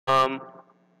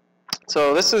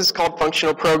So this is called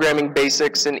Functional Programming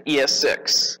Basics in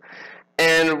ES6.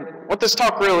 And what this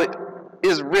talk really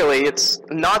is, it's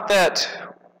not that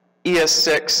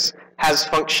ES6 has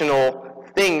functional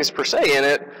things per se in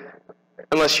it,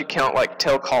 unless you count like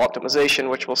tail call optimization,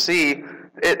 which we'll see.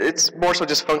 It's more so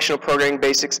just functional programming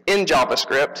basics in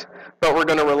JavaScript, but we're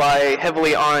going to rely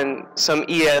heavily on some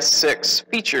ES6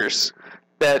 features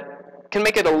that can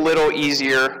make it a little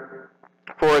easier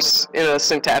for us in a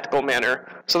syntactical manner.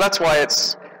 So that's why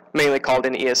it's mainly called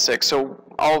in ES6. So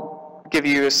I'll give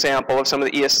you a sample of some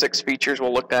of the ES6 features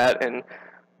we'll look at, and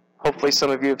hopefully some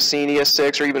of you have seen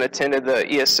ES6 or even attended the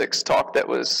ES6 talk that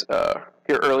was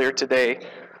here earlier today.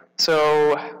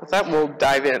 So with that, we'll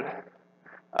dive in.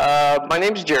 My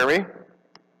name is Jeremy.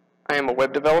 I am a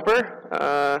web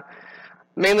developer,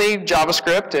 mainly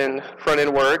JavaScript and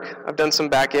front-end work. I've done some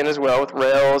back-end as well with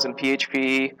Rails and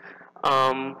PHP.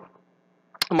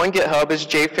 I'm on GitHub as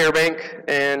Fairbank,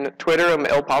 and Twitter I'm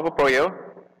El Papa Pollo.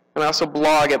 And I also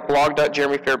blog at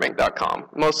blog.jeremyfairbank.com,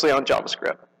 mostly on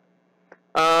JavaScript.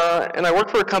 And I work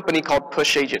for a company called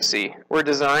Push Agency. We're a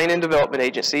design and development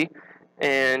agency,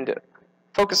 and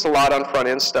focus a lot on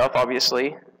front-end stuff,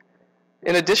 obviously.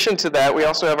 In addition to that, we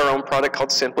also have our own product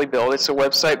called Simply Build. It's a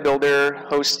website builder,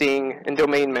 hosting, and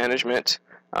domain management.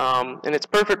 And it's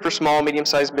perfect for small,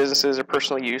 medium-sized businesses or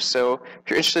personal use. So if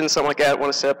you're interested in something like that,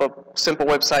 want to set up a simple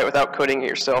website without coding it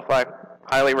yourself, I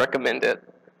highly recommend it.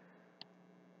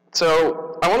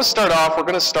 So I want to start off, we're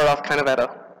going to start off kind of at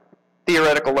a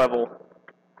theoretical level.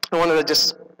 I wanted to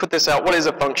just put this out. What is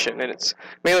a function? And it's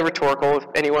mainly rhetorical. If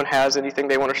anyone has anything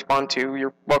they want to respond to,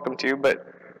 you're welcome to, but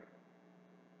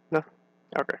no?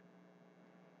 Okay.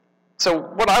 So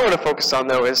what I want to focus on,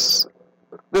 though, is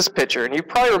this picture. And you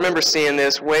probably remember seeing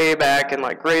this way back in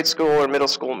like grade school or middle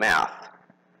school math.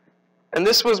 And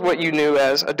this was what you knew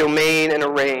as a domain and a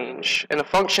range. And a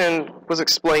function was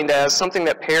explained as something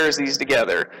that pairs these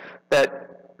together. That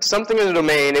something in the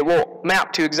domain, it will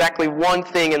map to exactly one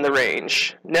thing in the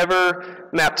range, never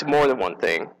map to more than one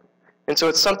thing. And so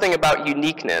it's something about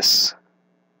uniqueness.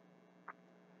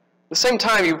 At the same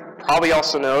time, you probably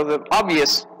also know the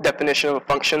obvious definition of a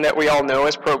function that we all know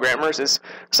as programmers is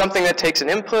something that takes an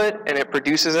input and it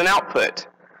produces an output.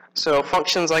 So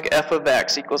functions like f of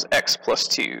x equals x plus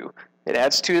 2. It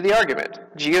adds 2 to the argument.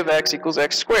 G of x equals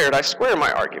x squared. I square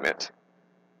my argument.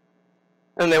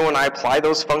 And then when I apply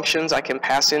those functions, I can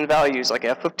pass in values like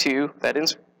f of 2, that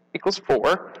equals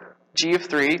 4. G of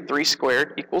 3, 3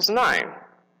 squared equals 9.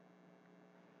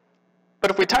 But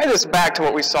if we tie this back to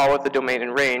what we saw with the domain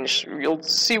and range, you'll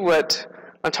see what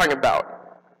I'm talking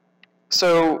about.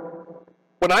 So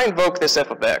when I invoke this f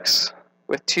of x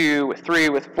with 2, with 3,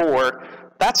 with 4,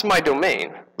 that's my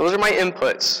domain. Those are my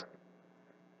inputs.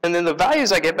 And then the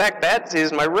values I get back, that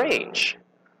is my range.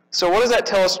 So what does that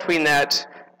tell us between that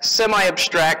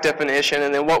semi-abstract definition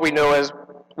and then what we know as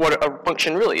what a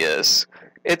function really is?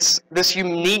 It's this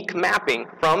unique mapping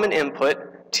from an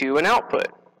input to an output.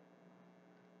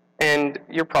 And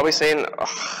you're probably saying,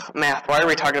 math, why are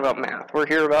we talking about math? We're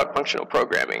here about functional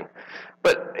programming.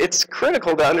 But it's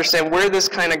critical to understand where this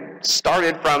kind of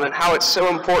started from and how it's so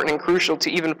important and crucial to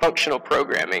even functional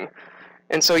programming.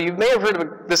 And so you may have heard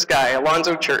of this guy,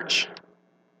 Alonzo Church.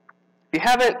 If you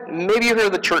haven't, maybe you heard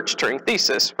of the Church-Turing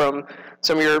thesis from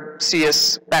some of your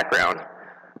CS background,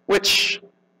 which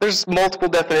there's multiple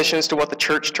definitions to what the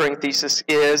Church-Turing thesis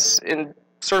is. In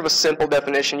sort of a simple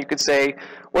definition, you could say,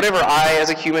 whatever I, as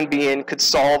a human being, could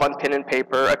solve on pen and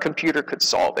paper, a computer could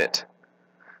solve it.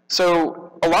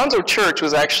 So Alonzo Church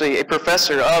was actually a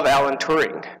professor of Alan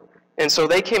Turing. And so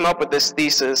they came up with this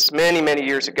thesis many, many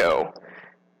years ago.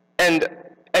 And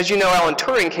as you know, Alan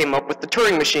Turing came up with the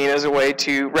Turing machine as a way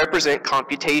to represent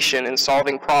computation and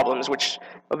solving problems, which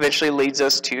eventually leads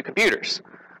us to computers.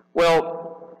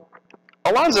 Well,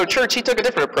 Alonzo Church, he took a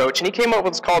different approach, and he came up with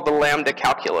what's called the lambda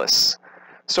calculus.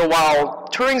 So while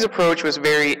Turing's approach was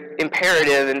very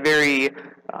imperative and very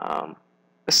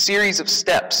a series of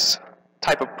steps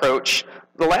type approach,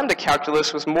 the lambda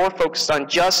calculus was more focused on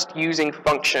just using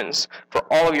functions for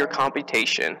all of your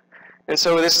computation. And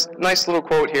so this nice little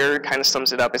quote here kind of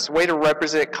sums it up. It's a way to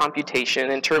represent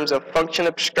computation in terms of function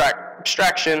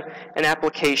abstraction and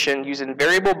application using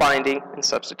variable binding and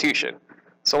substitution.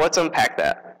 So let's unpack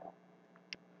that.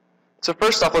 So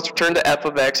first off, let's return to f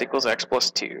of x equals x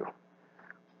plus 2.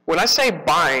 When I say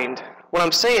bind, what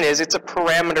I'm saying is it's a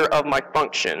parameter of my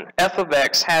function. F of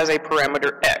x has a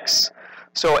parameter x.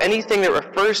 So anything that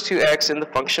refers to x in the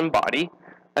function body,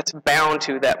 that's bound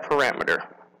to that parameter.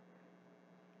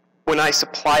 When I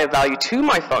supply a value to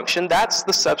my function, that's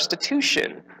the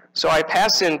substitution. So I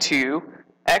pass into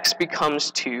x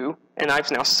becomes 2, and I've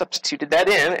now substituted that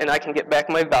in, and I can get back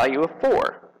my value of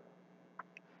 4.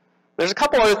 There's a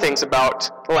couple other things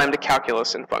about the lambda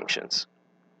calculus and functions.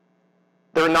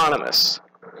 They're anonymous.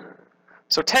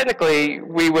 So technically,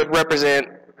 we would represent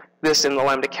this in the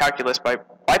lambda calculus by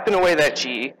wiping away that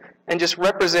g and just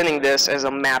representing this as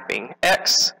a mapping.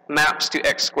 X maps to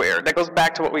x squared. That goes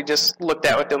back to what we just looked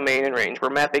at with domain and range. We're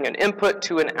mapping an input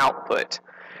to an output.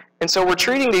 And so we're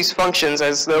treating these functions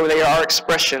as though they are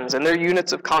expressions and they're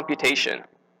units of computation.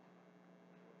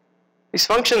 These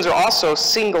functions are also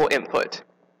single input.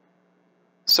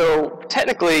 So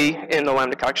technically, in the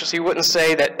lambda calculus, you wouldn't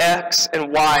say that x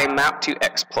and y map to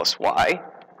x plus y.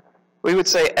 We would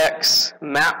say x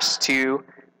maps to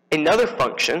another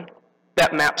function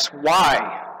that maps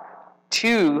y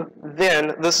to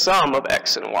then the sum of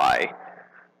x and y.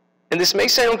 And this may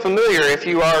sound familiar if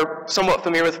you are somewhat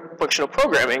familiar with functional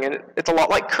programming, and it's a lot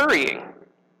like currying.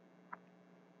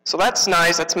 So that's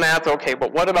nice, that's math, okay,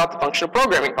 but what about the functional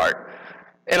programming part?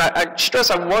 And I stress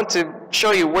I want to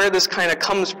show you where this kind of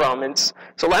comes from.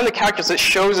 So lambda calculus, it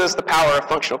shows us the power of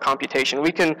functional computation.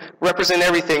 We can represent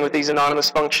everything with these anonymous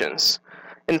functions.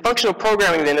 And functional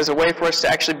programming then is a way for us to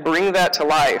actually bring that to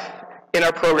life in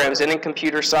our programs and in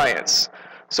computer science.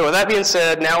 So with that being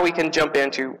said, now we can jump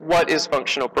into what is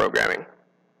functional programming.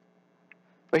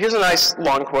 But here's a nice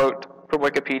long quote from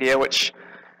Wikipedia, which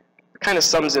kind of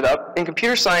sums it up. In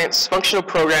computer science, functional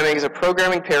programming is a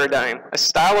programming paradigm, a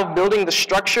style of building the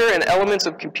structure and elements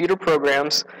of computer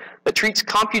programs that treats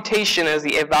computation as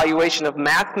the evaluation of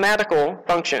mathematical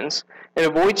functions and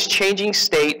avoids changing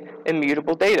state and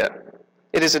mutable data.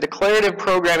 It is a declarative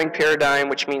programming paradigm,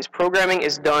 which means programming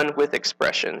is done with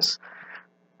expressions.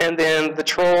 And then the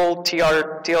troll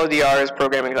TLDR is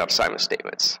programming without assignment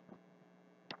statements.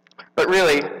 But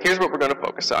really, here's what we're going to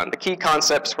focus on, the key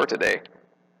concepts for today.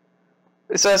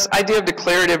 It's this idea of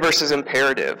declarative versus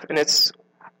imperative, and it's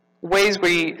ways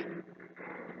we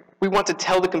want to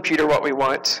tell the computer what we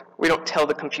want. We don't tell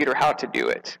the computer how to do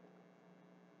it.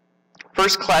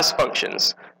 First class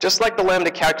functions. Just like the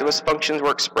lambda calculus, functions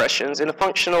were expressions. In a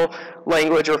functional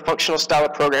language or functional style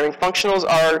of programming, functions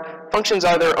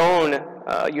are their own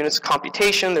units of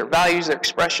computation, their values, their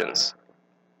expressions.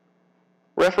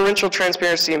 Referential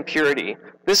transparency and purity.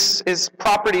 This is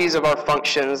properties of our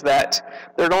functions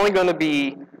that they're only going to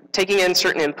be taking in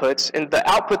certain inputs, and the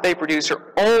output they produce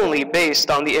are only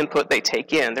based on the input they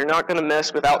take in. They're not going to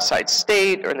mess with outside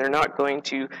state, or they're not going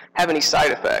to have any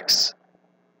side effects.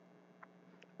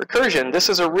 Recursion, this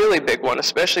is a really big one,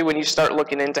 especially when you start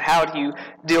looking into how do you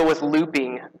deal with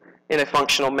looping in a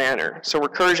functional manner. So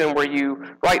recursion, where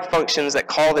you write functions that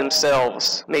call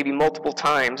themselves maybe multiple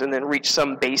times and then reach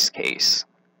some base case.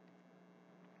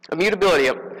 Immutability,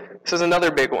 this is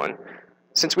another big one.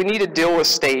 Since we need to deal with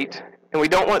state and we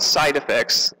don't want side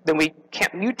effects, then we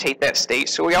can't mutate that state,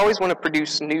 so we always want to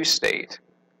produce new state.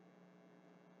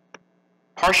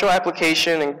 Partial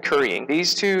application and currying.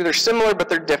 These two, they're similar, but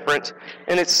they're different.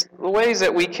 And it's the ways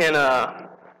that we can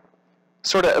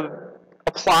sort of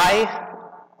apply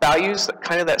values,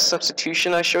 kind of that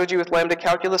substitution I showed you with lambda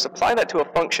calculus, apply that to a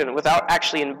function without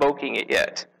actually invoking it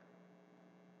yet.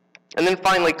 And then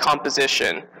finally,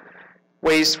 composition.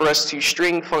 Ways for us to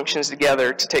string functions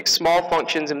together to take small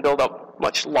functions and build up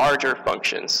much larger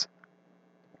functions.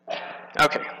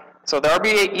 Okay. So there will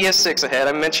be ES6 ahead,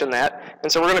 I mentioned that.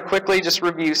 And so we're going to quickly just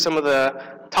review some of the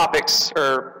topics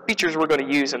or features we're going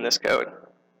to use in this code.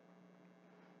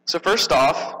 So first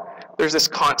off, there's this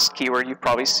const keyword you've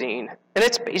probably seen. And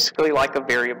it's basically like a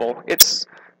variable. It's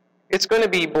going to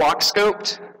be block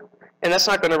scoped, and that's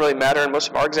not going to really matter in most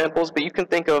of our examples, but you can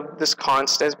think of this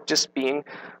const as just being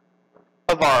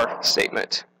a var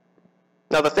statement.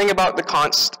 Now the thing about the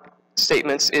const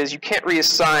statements is you can't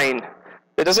reassign.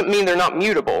 That doesn't mean they're not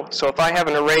mutable. So if I have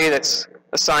an array that's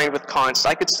assigned with const,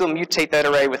 I could still mutate that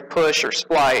array with push or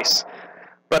splice,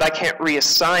 but I can't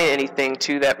reassign anything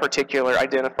to that particular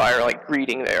identifier like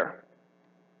greeting there.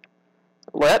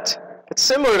 Let, it's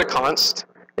similar to const.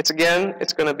 It's going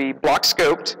to be block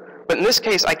scoped, but in this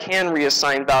case I can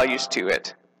reassign values to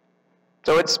it.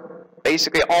 So it's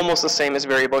basically almost the same as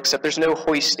variable, except there's no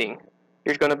hoisting.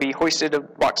 You're going to be hoisted a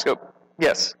block scope.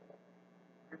 Yes?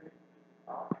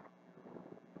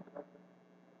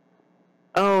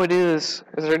 Oh, it is.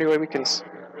 Is there any way we can...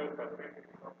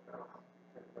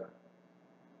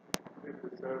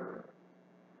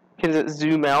 Can it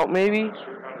zoom out, maybe?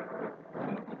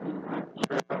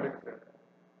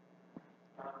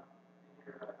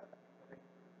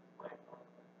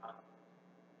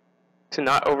 To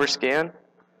not overscan?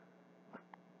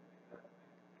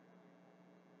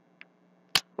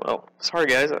 Well, sorry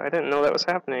guys, I didn't know that was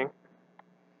happening.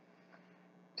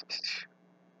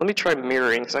 Let me try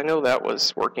mirroring, because I know that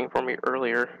was working for me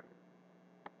earlier.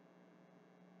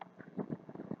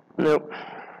 Nope.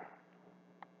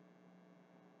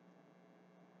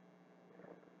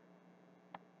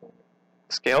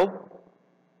 Scaled?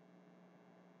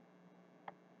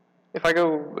 If I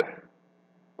go,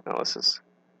 oh, this is,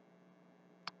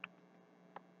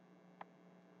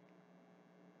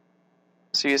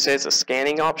 so you say it's a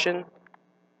scanning option?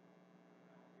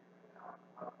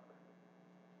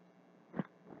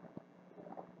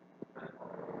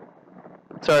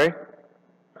 Sorry?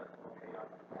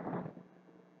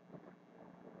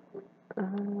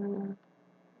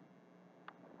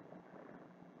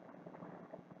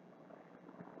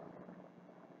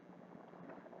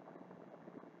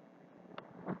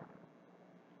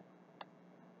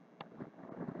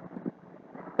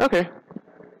 Okay.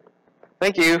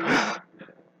 Thank you.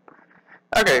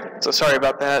 Okay, so sorry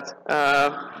about that.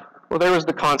 Well, there was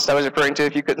the const I was referring to,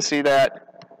 if you couldn't see that.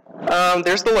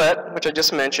 There's the let, which I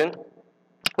just mentioned.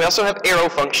 We also have arrow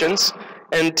functions.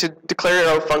 And to declare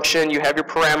arrow function, you have your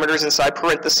parameters inside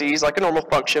parentheses, like a normal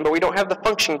function, but we don't have the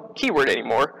function keyword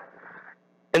anymore.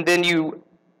 And then you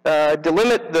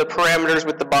delimit the parameters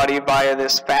with the body via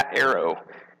this fat arrow.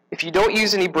 If you don't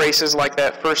use any braces like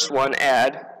that first one,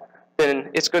 add, then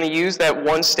it's going to use that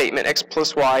one statement, x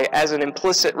plus y, as an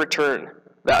implicit return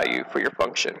value for your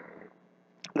function.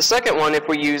 The second one, if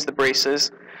we use the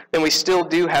braces, then we still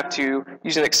do have to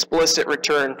use an explicit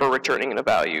return for returning a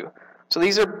value. So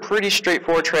these are pretty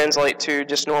straightforward translate to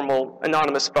just normal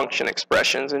anonymous function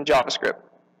expressions in JavaScript.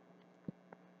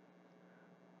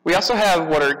 We also have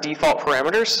what are default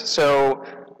parameters. So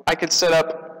I could set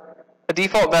up a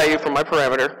default value for my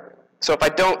parameter. So if I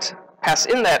don't pass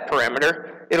in that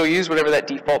parameter, it'll use whatever that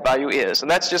default value is. And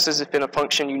that's just as if in a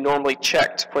function you normally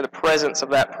checked for the presence of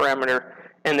that parameter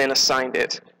and then assigned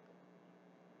it.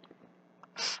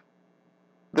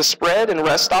 The spread and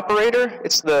rest operator,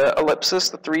 it's the ellipsis,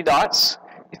 the 3 dots.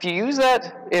 If you use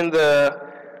that in the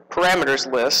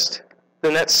parameters list,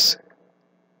 then that's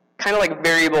kind of like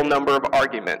variable number of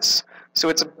arguments. So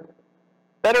it's a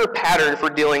better pattern for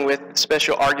dealing with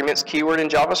special arguments keyword in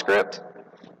JavaScript.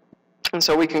 And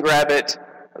so we can grab it,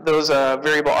 those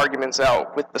variable arguments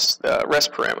out with the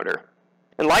rest parameter.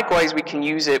 And likewise, we can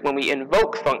use it when we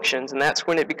invoke functions, and that's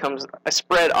when it becomes a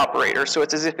spread operator. So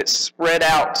it's as if it's spread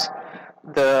out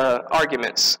the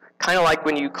arguments, kind of like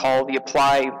when you call the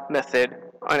apply method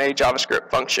on a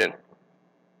JavaScript function.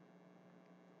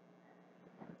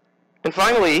 And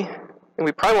finally, and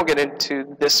we probably won't get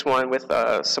into this one with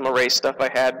some array stuff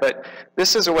I had, but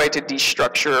this is a way to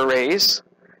destructure arrays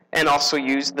and also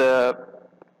use the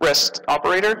rest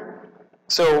operator.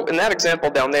 So in that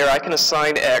example down there, I can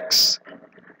assign x.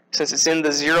 Since it's in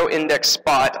the 0 index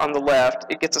spot on the left,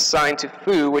 it gets assigned to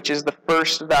foo, which is the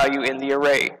first value in the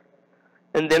array.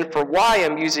 And then for y,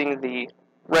 I'm using the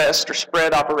rest or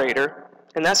spread operator,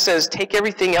 and that says take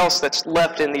everything else that's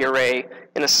left in the array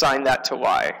and assign that to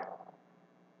y.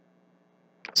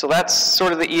 So that's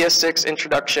sort of the ES6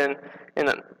 introduction,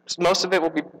 and most of it will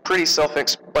be pretty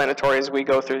self-explanatory as we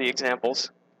go through the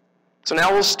examples. So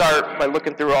now we'll start by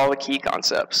looking through all the key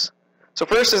concepts. So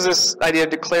first is this idea of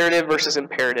declarative versus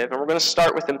imperative, and we're going to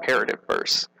start with imperative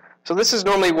first. So this is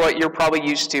normally what you're probably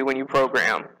used to when you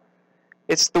program.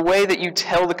 It's the way that you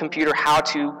tell the computer how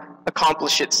to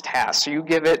accomplish its task. So you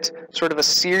give it sort of a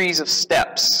series of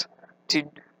steps to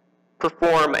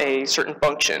perform a certain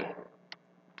function.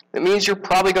 It means you're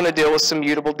probably going to deal with some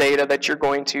mutable data that you're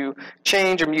going to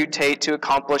change or mutate to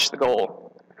accomplish the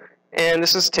goal. And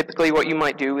this is typically what you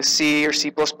might do with C or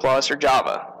C++ or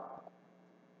Java.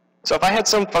 So if I had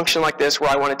some function like this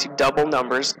where I wanted to double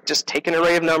numbers, just take an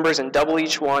array of numbers and double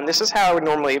each one, this is how I would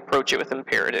normally approach it with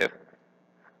imperative.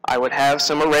 I would have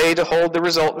some array to hold the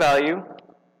result value.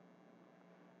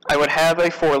 I would have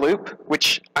a for loop,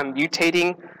 which I'm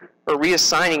mutating or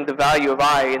reassigning the value of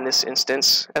I in this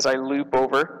instance as I loop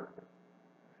over.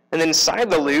 And then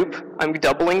inside the loop, I'm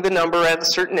doubling the number at a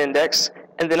certain index,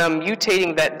 and then I'm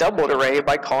mutating that doubled array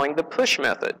by calling the push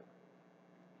method.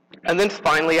 And then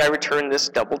finally, I return this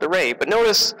doubled array. But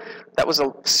notice that was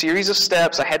a series of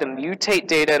steps. I had to mutate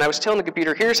data, and I was telling the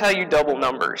computer, here's how you double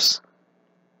numbers.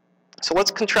 So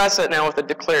let's contrast that now with a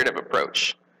declarative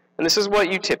approach. And this is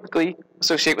what you typically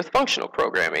associate with functional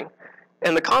programming.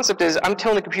 And the concept is I'm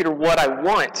telling the computer what I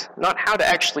want, not how to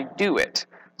actually do it.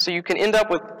 So you can end up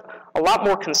with a lot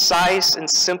more concise and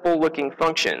simple looking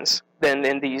functions than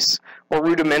in these more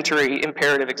rudimentary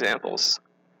imperative examples.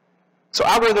 So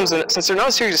algorithms, since they're not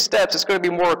a series of steps, it's going to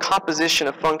be more a composition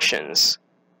of functions.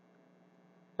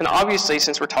 And obviously,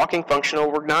 since we're talking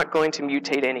functional, we're not going to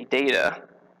mutate any data.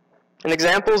 And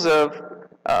examples of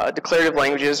declarative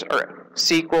languages are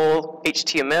SQL,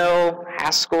 HTML,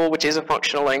 Haskell, which is a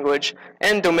functional language,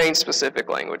 and domain-specific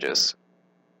languages.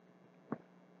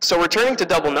 So returning to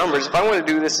double numbers, if I want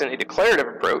to do this in a declarative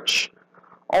approach,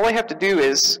 all I have to do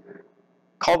is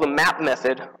call the map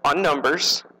method on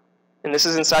numbers, and this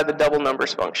is inside the double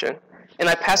numbers function, and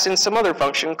I pass in some other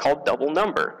function called double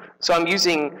number. So I'm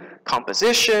using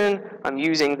composition, I'm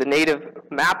using the native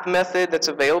map method that's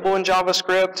available in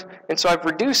JavaScript, and so I've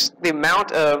reduced the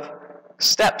amount of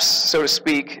steps, so to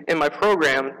speak, in my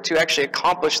program to actually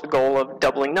accomplish the goal of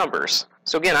doubling numbers.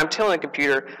 So again, I'm telling the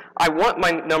computer, I want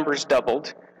my numbers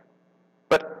doubled,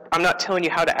 but I'm not telling you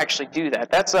how to actually do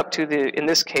that. That's up to the, in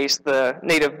this case, the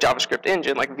native JavaScript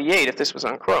engine, like V8 if this was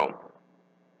on Chrome.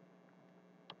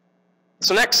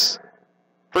 So next,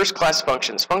 first class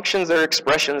functions. Functions, they're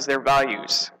expressions, they're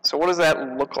values. So what does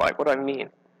that look like? What do I mean?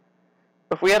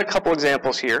 If we had a couple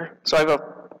examples here, so I have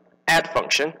a add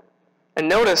function, and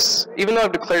notice, even though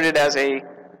I've declared it as a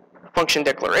function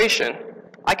declaration,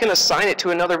 I can assign it to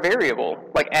another variable,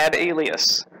 like add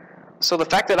alias. So the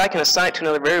fact that I can assign it to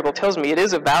another variable tells me it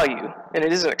is a value, and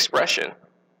it is an expression.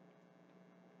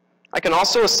 I can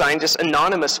also assign just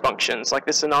anonymous functions, like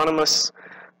this anonymous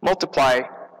multiply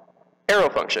arrow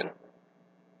function.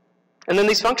 And then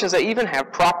these functions, they even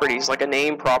have properties, like a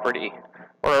name property,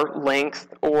 or length,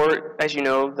 or, as you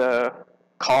know, the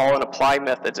call and apply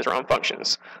methods that are on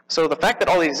functions. So the fact that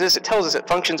all these exist, it tells us that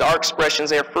functions are expressions.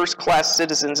 They are first-class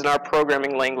citizens in our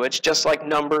programming language, just like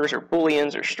numbers or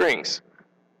booleans or strings.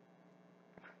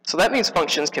 So that means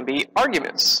functions can be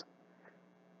arguments.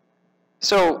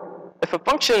 So if a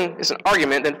function is an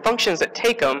argument, then functions that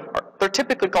take them, they're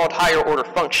typically called higher order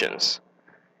functions.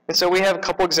 And so we have a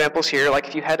couple examples here, like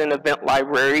if you had an event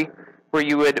library where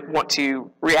you would want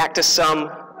to react to some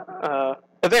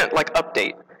event, like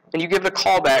update, and you give a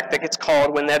callback that gets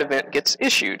called when that event gets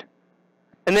issued.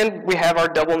 And then we have our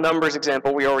double numbers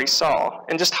example we already saw.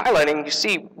 And just highlighting, you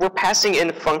see, we're passing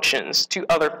in functions to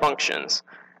other functions.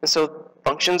 And so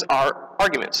functions are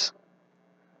arguments.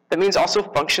 That means also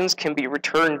functions can be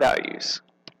return values.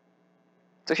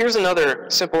 So here's another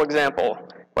simple example,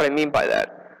 what I mean by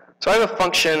that. So I have a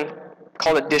function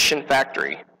called addition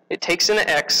factory. It takes in an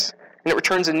x, and it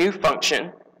returns a new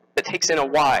function that takes in a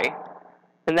y.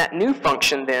 And that new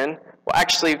function then will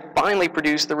actually finally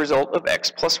produce the result of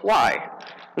x plus y.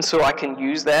 And so I can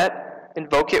use that,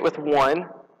 invoke it with 1,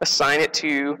 assign it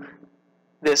to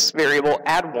this variable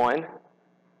add1.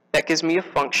 That gives me a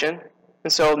function.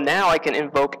 And so now I can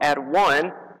invoke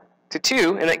add1 to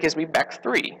 2, and that gives me back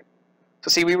 3. So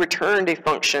see, we returned a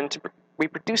function, we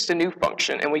produced a new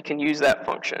function, and we can use that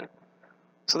function.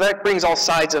 So that brings all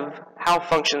sides of how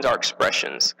functions are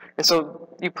expressions. And so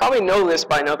you probably know this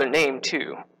by another name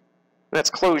too, and that's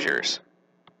closures.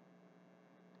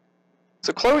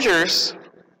 So closures,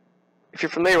 if you're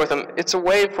familiar with them, it's a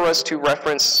way for us to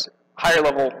reference higher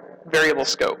level variable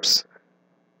scopes.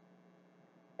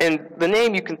 And the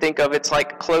name you can think of, it's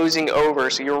like closing over,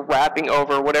 so you're wrapping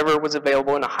over whatever was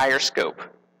available in a higher scope.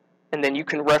 And then you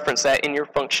can reference that in your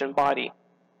function body.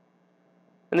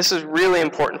 And this is really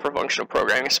important for functional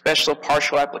programming, especially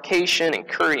partial application and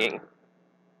currying.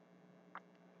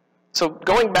 So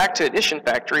going back to addition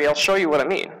factory, I'll show you what I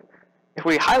mean. If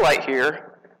we highlight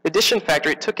here, addition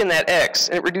factory, it took in that x,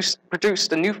 and it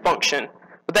produced a new function,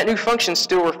 but that new function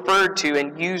still referred to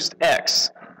and used x.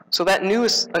 So that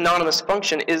newest anonymous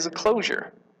function is a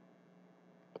closure.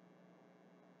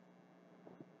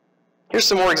 Here's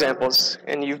some more examples,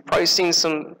 and you've probably seen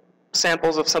some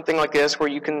samples of something like this where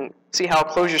you can see how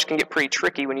closures can get pretty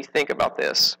tricky when you think about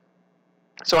this.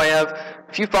 So I have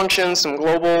a few functions, some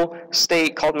global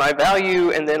state called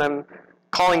myValue, and then I'm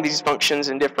calling these functions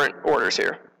in different orders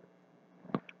here.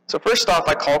 So first off,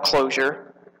 I call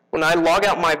closure. When I log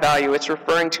out myValue, it's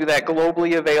referring to that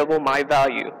globally available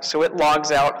myValue, so it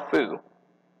logs out foo.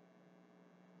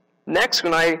 Next,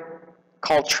 when I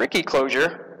call tricky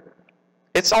closure,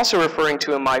 it's also referring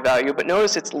to a myValue, but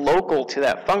notice it's local to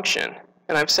that function,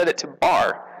 and I've set it to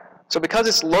bar. So because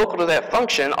it's local to that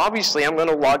function, obviously I'm going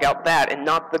to log out that and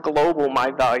not the global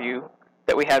myValue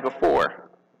that we had before.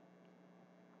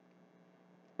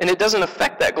 And it doesn't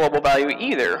affect that global value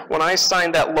either. When I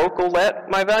assign that local let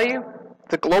myValue,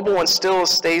 the global one still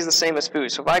stays the same as foo.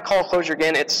 So if I call closure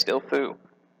again, it's still foo.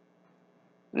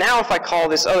 Now if I call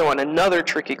this other one another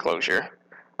tricky closure,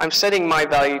 I'm setting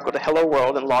myValue equal to hello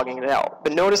world and logging it out.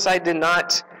 But notice I did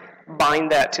not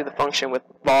bind that to the function with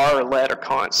var or let or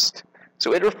const.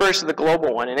 So it refers to the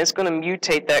global one, and it's going to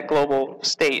mutate that global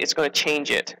state. It's going to change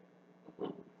it.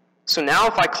 So now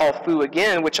if I call foo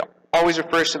again, which always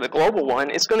refers to the global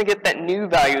one, it's going to get that new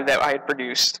value that I had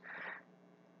produced.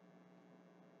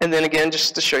 And then again,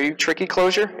 just to show you tricky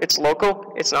closure, it's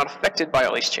local, it's not affected by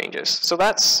all these changes. So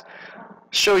that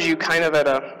shows you kind of at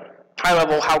a high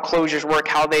level how closures work,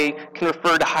 how they can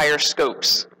refer to higher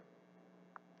scopes.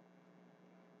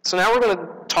 So now we're going to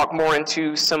talk more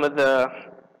into some of the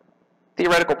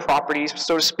theoretical properties,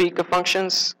 so to speak, of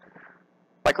functions,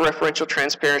 like referential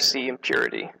transparency and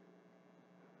purity.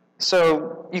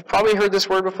 So you've probably heard this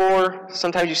word before.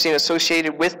 Sometimes you've seen it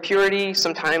associated with purity.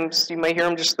 Sometimes you may hear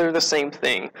them just they're the same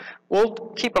thing. We'll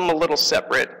keep them a little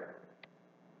separate.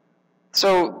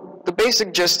 So the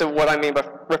basic gist of what I mean by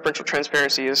referential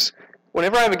transparency is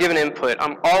whenever I have a given input,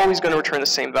 I'm always going to return the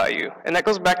same value. And that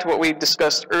goes back to what we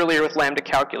discussed earlier with lambda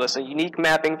calculus, a unique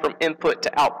mapping from input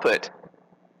to output.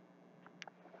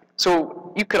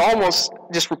 So you could almost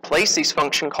just replace these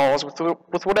function calls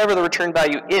with whatever the return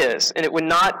value is, and it would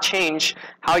not change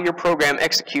how your program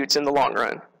executes in the long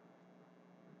run.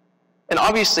 And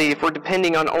obviously, if we're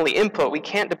depending on only input, we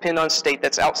can't depend on state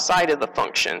that's outside of the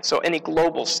function, so any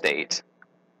global state.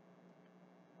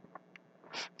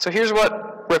 So here's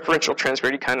what referential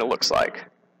transparency kind of looks like.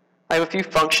 I have a few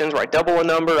functions where I double a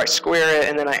number, I square it,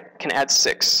 and then I can add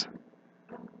 6.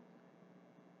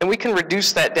 And we can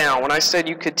reduce that down. When I said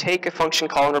you could take a function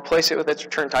call and replace it with its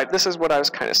return type, this is what I was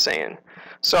kind of saying.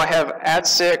 So I have add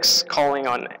 6 calling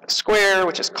on square,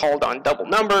 which is called on double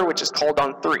number, which is called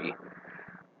on 3.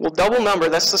 Well, double number,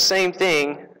 that's the same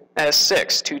thing as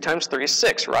 6. 2 times 3 is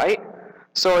 6, right?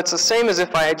 So it's the same as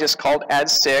if I had just called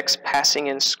add 6, passing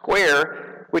in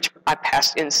square, which I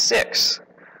passed in 6.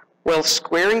 Well,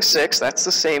 squaring 6, that's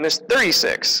the same as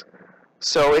 36.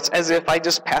 So it's as if I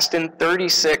just passed in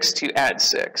 36 to add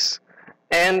 6.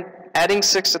 And adding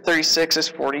 6 to 36 is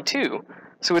 42.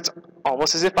 So it's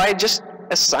almost as if I had just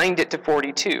assigned it to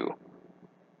 42.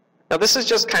 Now this is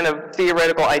just kind of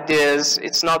theoretical ideas.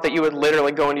 It's not that you would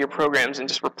literally go into your programs and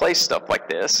just replace stuff like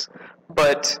this.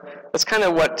 But that's kind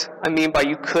of what I mean by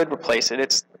you could replace it.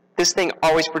 It's this thing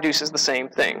always produces the same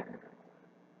thing.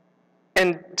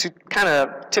 And to kind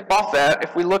of tip off that,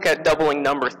 if we look at doubling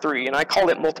number 3, and I called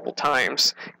it multiple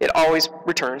times, it always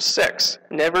returns 6,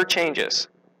 never changes.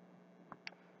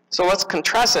 So let's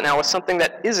contrast it now with something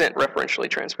that isn't referentially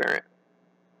transparent.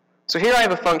 So here I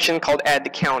have a function called add to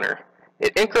counter.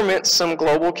 It increments some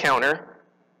global counter,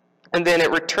 and then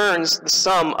it returns the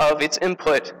sum of its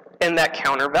input and that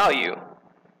counter value.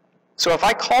 So if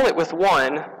I call it with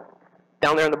 1,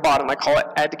 down there in the bottom, I call it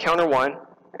add to counter 1,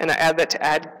 and I add that to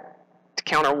add to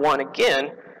counter 1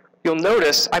 again, you'll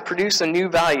notice I produce a new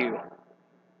value.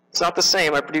 It's not the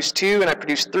same. I produce 2 and I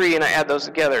produce 3 and I add those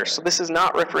together. So this is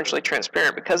not referentially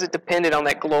transparent because it depended on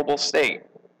that global state.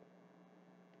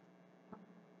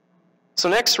 So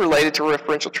next, related to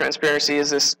referential transparency, is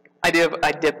this idea of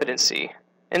idempotency.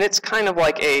 And it's kind of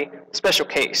like a special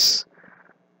case.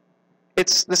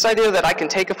 It's this idea that I can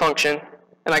take a function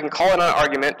and I can call it on an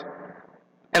argument,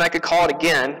 and I could call it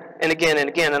again and again and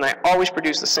again, and I always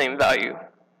produce the same value.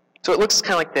 So it looks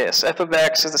kind of like this. F of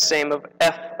x is the same of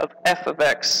f of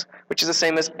x, which is the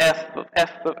same as f of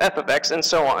f of x, and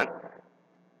so on.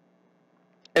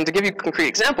 And to give you concrete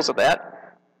examples of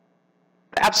that,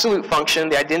 the absolute function,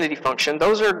 the identity function,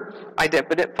 those are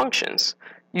idempotent functions.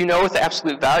 You know with the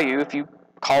absolute value, if you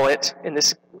call it, in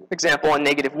this example, on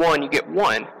 -1, you get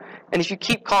 1. And if you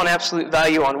keep calling absolute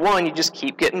value on 1, you just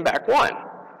keep getting back 1.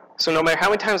 So no matter how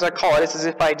many times I call it, it's as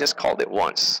if I just called it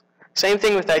once. Same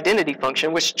thing with the identity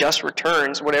function, which just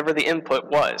returns whatever the input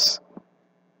was.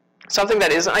 Something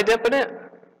that isn't idempotent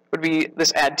would be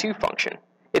this add2 function.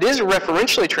 It is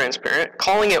referentially transparent.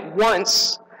 Calling it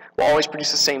once will always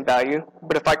produce the same value.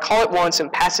 But if I call it once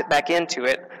and pass it back into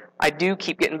it, I do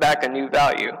keep getting back a new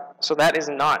value. So that is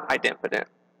not idempotent.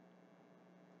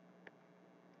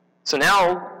 So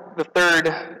now the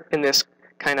third in this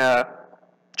kind of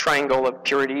triangle of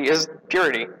purity is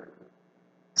purity.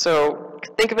 So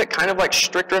think of it kind of like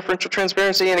strict referential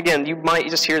transparency, and again, you might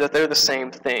just hear that they're the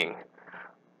same thing.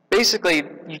 Basically,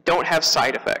 you don't have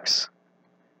side effects,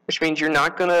 which means you're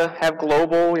not going to have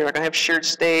global, you're not going to have shared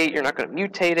state, you're not going to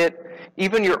mutate it.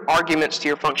 Even your arguments to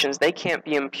your functions, they can't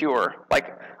be impure,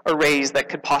 like arrays that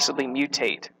could possibly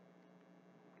mutate.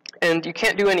 And you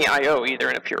can't do any I/O either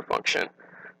in a pure function.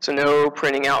 So no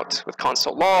printing out with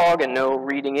console log and no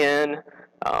reading in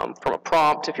from a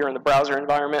prompt if you're in the browser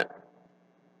environment.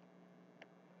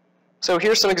 So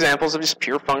here's some examples of just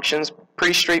pure functions.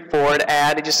 Pretty straightforward.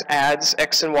 Add, it just adds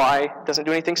x and y. Doesn't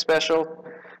do anything special.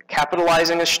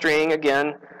 Capitalizing a string,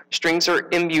 again, strings are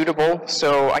immutable,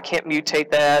 so I can't mutate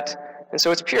that. And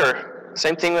so it's pure.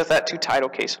 Same thing with that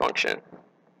toTitle case function.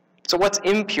 So what's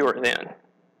impure then?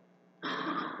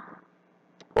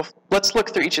 Well, let's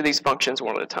look through each of these functions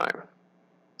one at a time.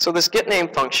 So this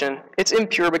getName function, it's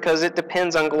impure because it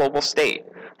depends on global state.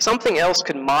 Something else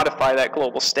could modify that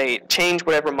global state, change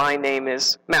whatever my name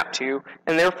is mapped to,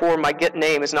 and therefore my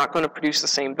getName is not going to produce the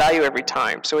same value every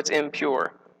time, so it's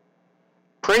impure.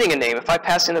 Printing a name, if I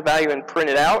pass in a value and print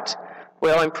it out,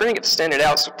 well, I'm printing it to standard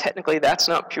out, so technically that's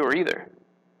not pure either.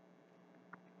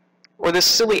 Or this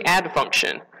silly add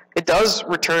function. It does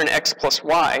return x plus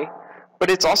y, but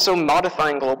it's also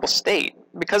modifying global state.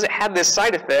 Because it had this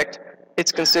side effect,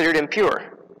 it's considered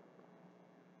impure.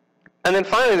 And then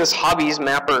finally, this hobbies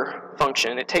mapper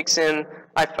function. It takes in,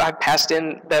 I've passed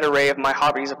in that array of my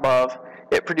hobbies above.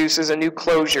 It produces a new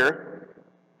closure,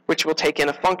 which will take in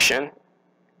a function,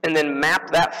 and then map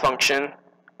that function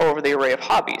over the array of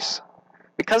hobbies.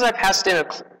 Because I passed in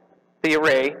the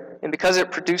array, and because it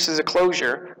produces a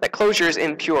closure, that closure is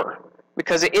impure,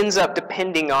 because it ends up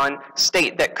depending on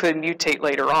state that could mutate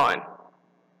later on.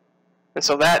 And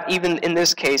so that, even in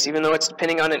this case, even though it's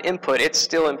depending on an input, it's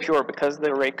still impure because the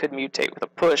array could mutate with a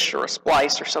push or a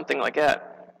splice or something like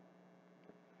that.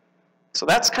 So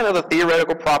that's kind of the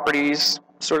theoretical properties,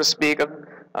 so to speak, of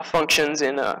functions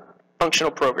in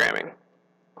functional programming.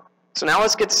 So now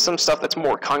let's get to some stuff that's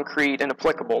more concrete and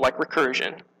applicable, like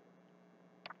recursion.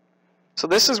 So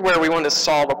this is where we want to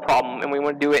solve a problem, and we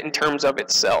want to do it in terms of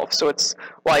itself. So it's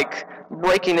like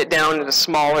breaking it down into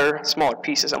smaller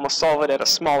pieces, and we'll solve it at a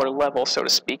smaller level, so to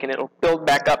speak, and it'll build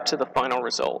back up to the final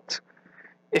result.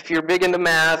 If you're big into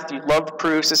math, you love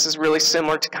proofs, this is really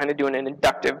similar to kind of doing an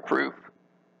inductive proof.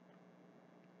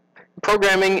 In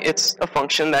programming, it's a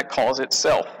function that calls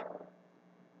itself.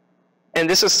 And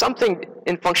this is something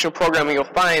in functional programming you'll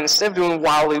find, instead of doing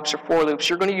while loops or for loops,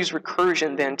 you're going to use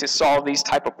recursion then to solve these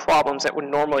type of problems that would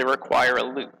normally require a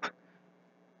loop.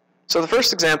 So the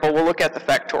first example, we'll look at the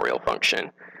factorial function.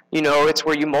 You know, it's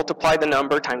where you multiply the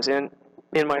number times n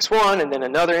minus 1, and then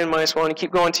another n minus 1, and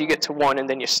keep going until you get to 1, and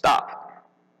then you stop.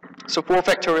 So 4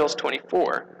 factorial is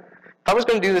 24. If I was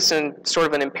going to do this in sort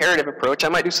of an imperative approach, I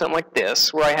might do something like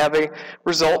this, where I have a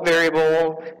result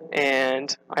variable,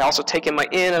 and I also take in my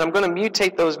n, and I'm going to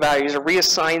mutate those values or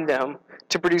reassign them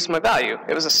to produce my value.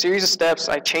 It was a series of steps.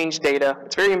 I changed data.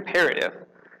 It's very imperative.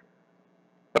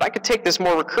 But I could take this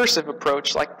more recursive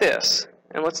approach like this,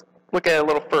 and let's look at it a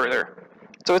little further.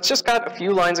 So it's just got a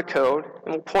few lines of code,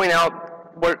 and we'll point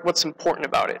out what's important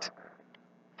about it.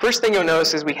 First thing you'll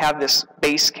notice is we have this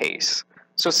base case.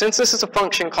 So since this is a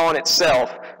function calling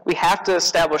itself, we have to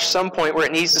establish some point where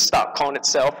it needs to stop calling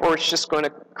itself, or it's just going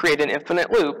to create an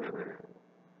infinite loop.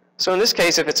 So in this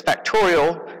case, if it's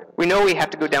factorial, we know we have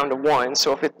to go down to 1.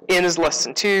 So if n is less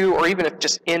than 2, or even if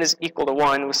just n is equal to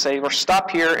 1, we'll say, we'll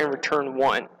stop here and return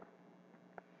 1.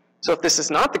 So if this is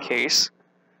not the case,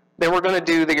 then we're going to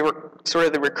do the sort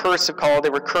of the recursive call, the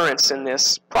recurrence in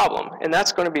this problem. And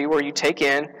that's going to be where you take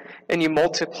n and you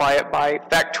multiply it by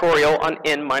factorial on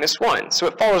n minus 1. So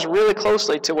it follows really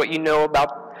closely to what you know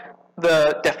about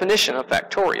the definition of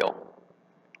factorial.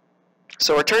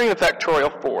 So returning the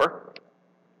factorial 4,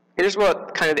 here's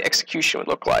what kind of the execution would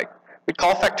look like. We'd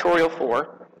call factorial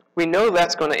 4. We know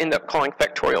that's going to end up calling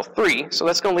factorial 3, so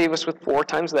that's going to leave us with 4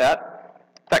 times that.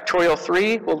 Factorial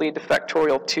 3 will lead to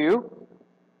factorial 2.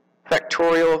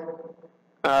 Factorial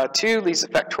 2 leads to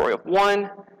factorial 1.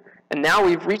 And now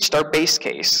we've reached our base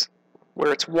case,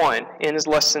 where it's 1, n is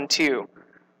less than 2.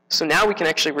 So now we can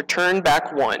actually return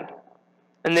back 1.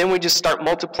 And then we just start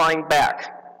multiplying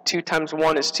back. 2 times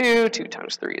 1 is 2, 2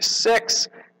 times 3 is 6,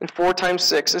 and 4 times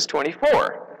 6 is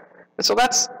 24. And so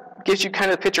that gives you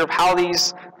kind of a picture of how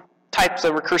these types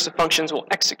of recursive functions will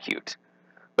execute.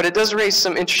 But it does raise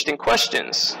some interesting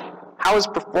questions. How is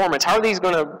performance? How are these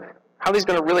going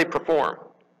to really perform?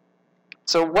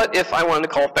 So what if I wanted to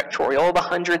call factorial of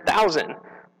 100,000?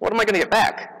 What am I going to get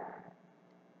back?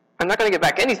 I'm not going to get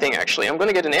back anything, actually. I'm going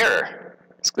to get an error.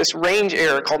 It's this range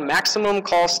error called maximum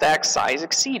call stack size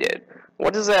exceeded.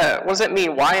 What does that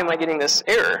mean? Why am I getting this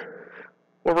error?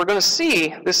 Well, we're going to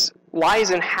see this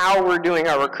lies in how we're doing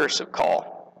our recursive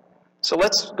call. So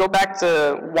let's go back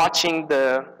to watching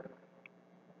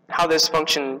how this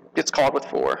function gets called with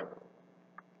 4.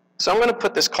 So I'm going to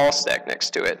put this call stack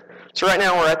next to it. So right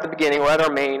now we're at the beginning, we're at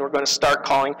our main, we're going to start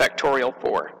calling factorial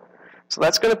 4. So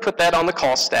that's going to put that on the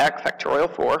call stack,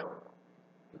 factorial 4.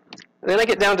 And then I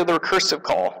get down to the recursive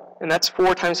call, and that's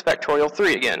 4 times factorial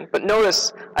 3 again. But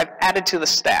notice I've added to the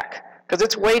stack, because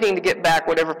it's waiting to get back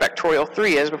whatever factorial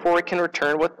 3 is before it can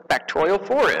return what factorial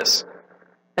 4 is.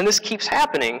 And this keeps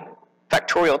happening.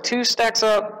 Factorial 2 stacks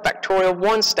up, factorial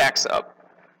 1 stacks up.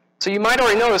 So you might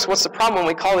already notice what's the problem when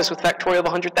we call this with factorial of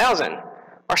 100,000.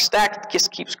 Our stack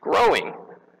just keeps growing.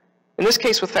 In this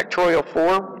case with factorial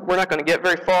 4, we're not going to get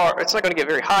very far. It's not going to get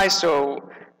very high, so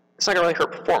it's not going to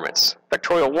really hurt performance.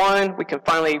 Factorial 1, we can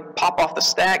finally pop off the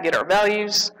stack, get our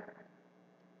values,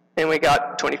 and we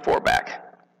got 24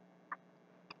 back.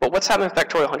 But what's happening with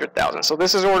factorial 100,000? So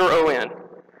this is order ON.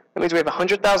 That means we have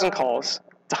 100,000 calls.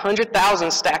 It's 100,000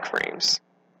 stack frames.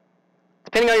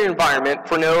 Depending on your environment,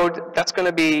 for Node, that's going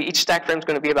to be, each stack frame is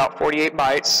going to be about 48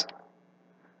 bytes.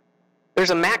 There's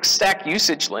a max stack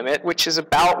usage limit, which is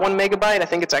about 1 megabyte. I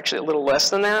think it's actually a little less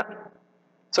than that.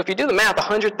 So if you do the math,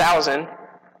 100,000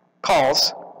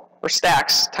 calls or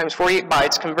stacks times 48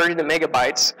 bytes converted to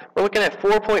megabytes, we're looking at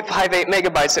 4.58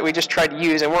 megabytes that we just tried to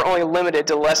use, and we're only limited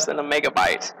to less than a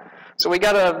megabyte. So we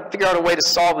got to figure out a way to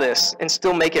solve this and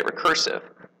still make it recursive.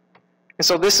 And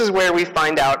so this is where we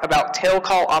find out about tail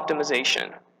call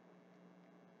optimization.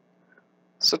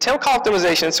 So tail call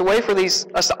optimization, it's a way for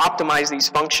us to optimize these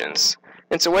functions.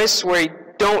 It's a way where we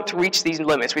don't reach these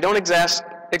limits. We don't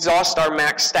exhaust our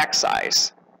max stack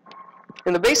size.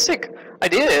 And the basic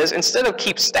idea is, instead of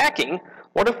keep stacking,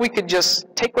 what if we could just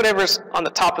take whatever's on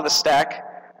the top of the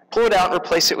stack, pull it out, and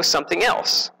replace it with something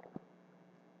else?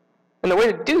 And the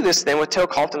way to do this then with tail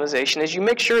call optimization is you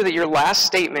make sure that your last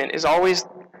statement is always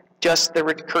just the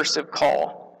recursive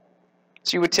call.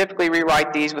 So you would typically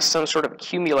rewrite these with some sort of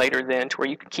accumulator then, to where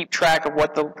you could keep track of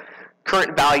what the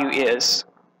current value is.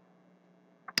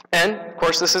 And of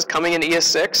course this is coming in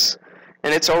ES6,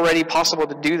 and it's already possible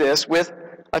to do this with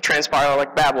a transpiler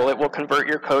like Babel. It will convert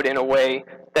your code in a way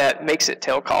that makes it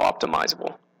tail call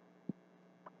optimizable.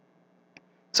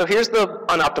 So here's the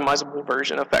unoptimizable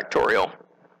version of factorial.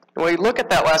 And when we look at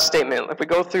that last statement, if we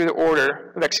go through the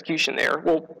order of execution there,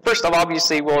 well, first off,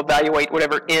 obviously, we'll evaluate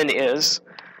whatever n is,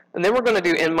 and then we're going to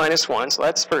do n minus 1, so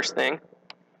that's the first thing.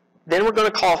 Then we're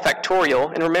going to call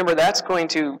factorial, and remember, that's going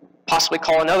to possibly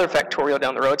call another factorial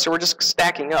down the road, so we're just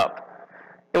stacking up.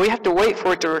 And we have to wait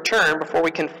for it to return before we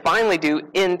can finally do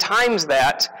n times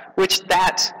that, which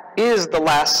that is the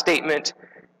last statement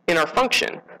in our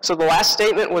function. So the last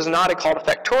statement was not a call to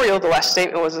factorial, the last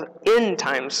statement was n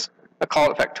times a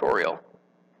call to factorial.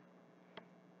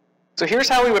 So here's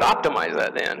how we would optimize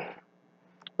that then.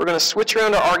 We're going to switch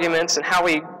around our arguments and how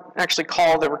we actually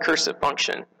call the recursive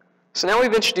function. So now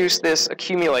we've introduced this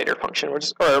accumulator function,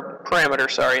 or parameter,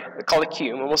 sorry, called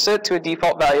accum, and we'll set it to a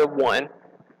default value of 1.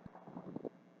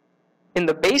 In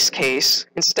the base case,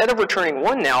 instead of returning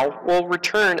 1 now, we'll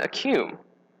return accum.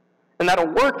 And that'll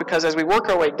work because as we work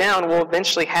our way down, we'll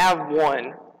eventually have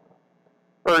 1.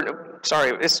 Or,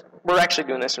 sorry, we're actually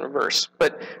doing this in reverse.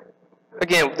 But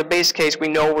again, with the base case, we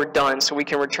know we're done, so we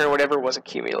can return whatever was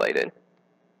accumulated.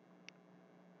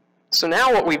 So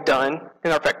now what we've done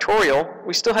in our factorial,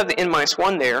 we still have the n minus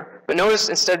 1 there, but notice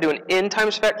instead of doing n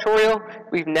times factorial,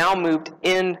 we've now moved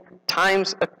n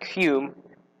times accum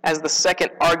as the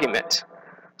second argument.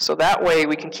 So that way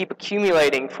we can keep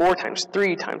accumulating 4 times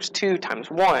 3 times 2 times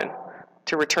 1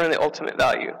 to return the ultimate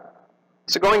value.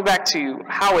 So going back to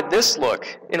how would this look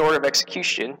in order of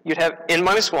execution, you'd have n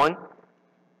minus 1,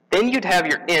 then you'd have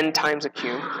your n times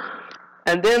accum,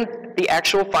 and then the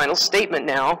actual final statement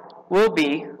now will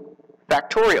be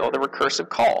factorial, the recursive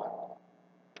call.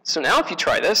 So now if you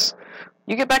try this,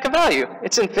 you get back a value.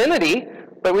 It's infinity,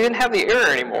 but we didn't have the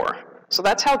error anymore. So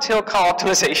that's how tail call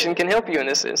optimization can help you in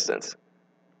this instance.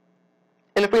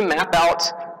 And if we map out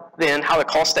then how the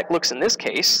call stack looks in this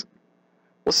case,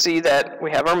 we'll see that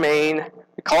we have our main,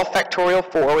 we call factorial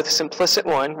 4 with this implicit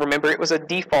 1. Remember, it was a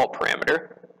default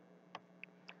parameter.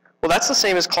 Well, that's the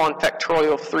same as calling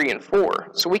factorial 3 and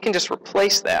 4, so we can just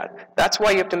replace that. That's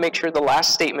why you have to make sure the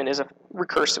last statement is a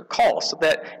recursive call, so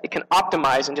that it can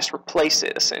optimize and just replace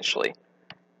it, essentially.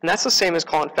 And that's the same as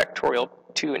calling factorial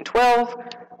 2 and 12,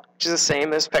 which is the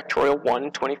same as factorial 1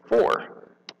 and 24.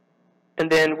 And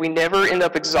then we never end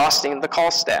up exhausting the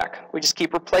call stack. We just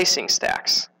keep replacing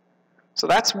stacks. So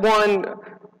that's one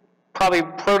probably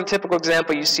prototypical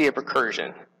example you see of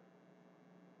recursion.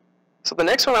 So the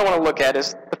next one I want to look at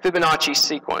is the Fibonacci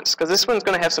sequence, because this one's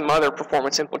going to have some other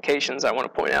performance implications I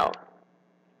want to point out.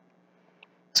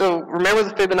 So remember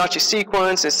the Fibonacci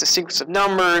sequence, it's the sequence of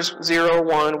numbers, 0,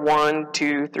 1, 1,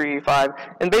 2, 3, 5,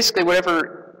 and basically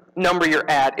whatever number you're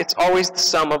at, it's always the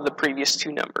sum of the previous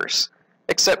two numbers,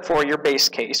 except for your base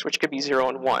case, which could be 0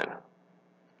 and 1.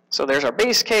 So there's our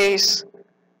base case,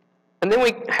 and then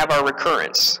we have our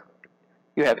recurrence.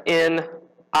 You have n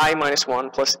I minus 1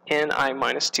 plus ni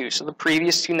minus 2, so the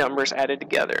previous two numbers added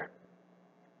together.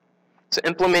 So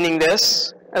implementing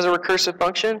this as a recursive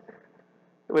function,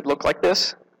 it would look like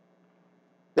this.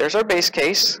 There's our base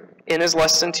case, n is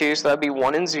less than 2, so that would be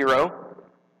 1 and 0.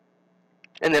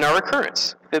 And then our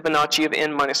recurrence, Fibonacci of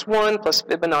n minus 1 plus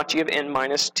Fibonacci of n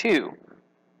minus 2.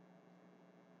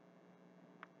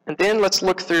 And then let's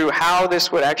look through how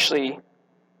this would actually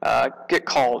get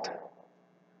called.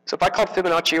 So if I called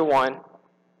Fibonacci of 1,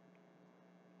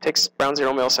 takes around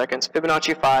 0 milliseconds.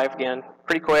 Fibonacci of 5, again,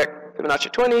 pretty quick. Fibonacci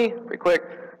of 20, pretty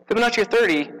quick. Fibonacci of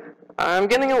 30, I'm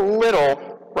getting a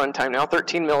little runtime now,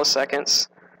 13 milliseconds.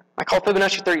 I call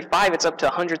Fibonacci of 35, it's up to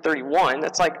 131.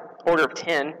 That's like order of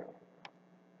 10.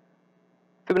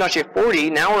 Fibonacci of 40,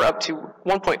 now we're up to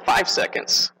 1.5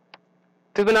 seconds.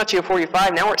 Fibonacci of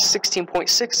 45, now we're at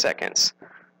 16.6 seconds.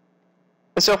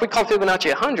 And so if we call Fibonacci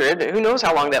 100, who knows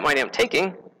how long that might end up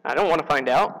taking? I don't want to find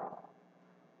out.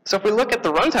 So if we look at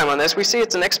the runtime on this, we see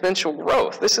it's an exponential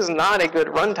growth. This is not a good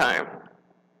runtime.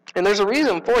 And there's a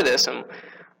reason for this, and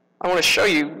I want to show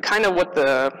you kind of what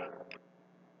the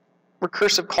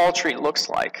recursive call tree looks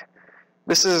like.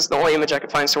 This is the only image I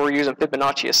could find, so we're using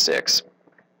Fibonacci ES6.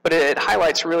 But it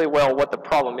highlights really well what the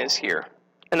problem is here.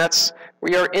 And that's,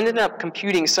 we are ended up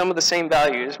computing some of the same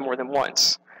values more than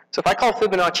once. So if I call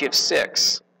Fibonacci of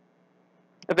 6,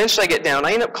 eventually I get down,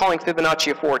 I end up calling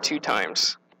Fibonacci of 4 2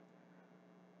 times.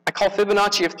 I call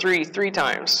Fibonacci of 3 3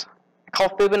 times. I call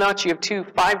Fibonacci of 2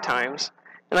 5 times.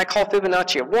 And I call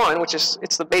Fibonacci of 1, which is,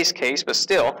 it's the base case, but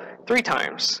still, 3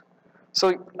 times.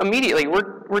 So immediately,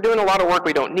 we're doing a lot of work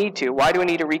we don't need to. Why do we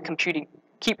need to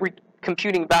keep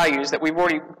recomputing values that we've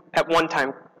already at one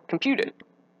time computed?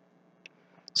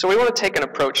 So we want to take an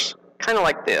approach kind of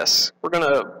like this. We're going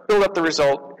to build up the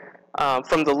result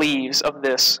from the leaves of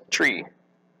this tree.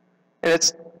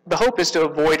 And the hope is to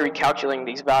avoid recalculating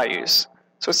these values.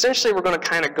 So essentially, we're going to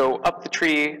kind of go up the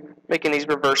tree, making these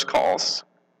reverse calls.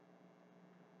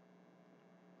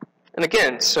 And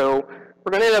again, so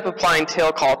we're going to end up applying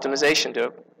tail call optimization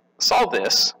to solve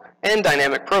this, and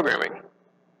dynamic programming.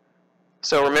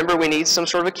 So remember, we need some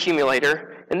sort of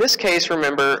accumulator. In this case,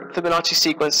 remember, Fibonacci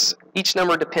sequence, each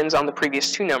number depends on the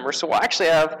previous 2 numbers, so we'll actually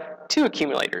have 2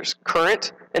 accumulators,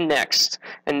 current and next.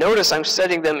 And notice I'm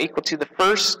setting them equal to the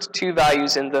first 2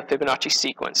 values in the Fibonacci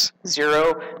sequence,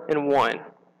 0 and 1.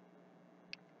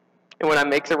 And when I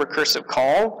make the recursive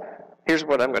call, here's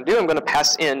what I'm going to do. I'm going to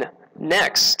pass in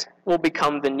next will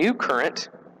become the new current,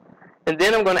 and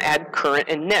then I'm going to add current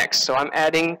and next. So I'm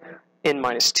adding n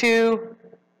minus 2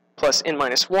 plus n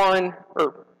minus 1,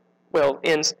 or, well,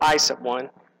 n I sub 1.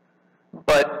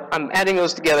 But I'm adding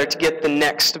those together to get the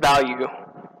next value.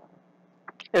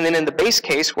 And then in the base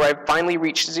case, where I've finally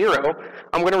reached 0,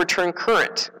 I'm going to return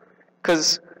current.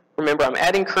 Because, remember, I'm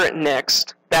adding current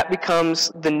next. That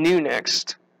becomes the new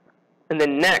next. And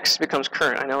then next becomes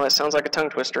current. I know that sounds like a tongue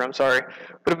twister, I'm sorry.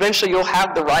 But eventually you'll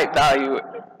have the right value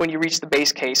when you reach the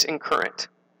base case in current.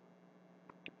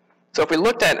 So if we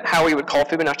looked at how we would call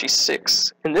Fibonacci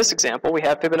 6, in this example we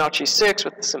have Fibonacci 6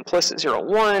 with the simplicit 0,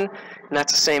 1, and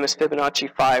that's the same as Fibonacci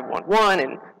 5, 1, 1,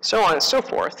 and so on and so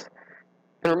forth.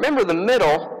 And remember, the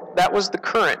middle, that was the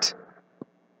current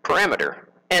parameter.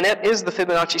 And that is the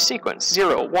Fibonacci sequence,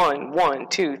 0, 1, 1,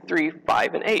 2, 3,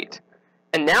 5, and 8.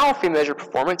 And now if we measure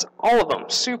performance, all of them,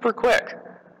 super quick.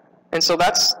 And so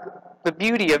that's the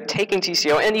beauty of taking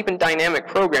TCO and even dynamic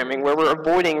programming, where we're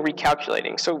avoiding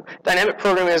recalculating. So dynamic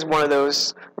programming is one of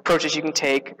those approaches you can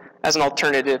take as an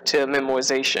alternative to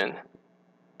memoization.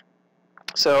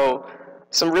 So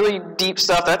some really deep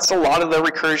stuff, that's a lot of the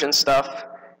recursion stuff.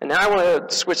 And now I want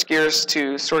to switch gears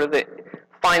to sort of the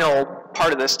final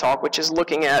part of this talk, which is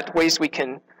looking at ways we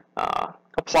can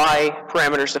apply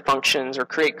parameters to functions or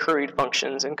create curried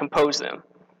functions and compose them.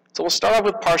 So we'll start off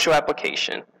with partial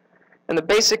application. And the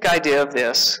basic idea of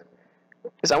this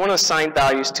is I want to assign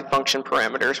values to function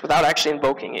parameters without actually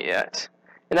invoking it yet.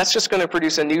 And that's just going to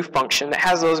produce a new function that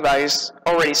has those values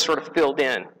already sort of filled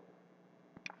in.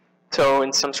 So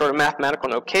in some sort of mathematical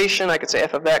notation, I could say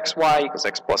f of x, y equals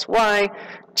x plus y.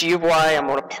 G of y, I'm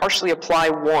going to partially apply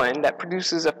 1. That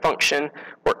produces a function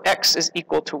where x is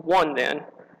equal to 1 then.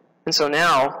 And so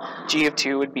now g of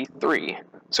 2 would be 3.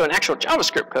 So in actual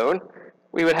JavaScript code,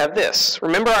 we would have this.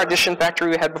 Remember our addition factory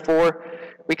we had before?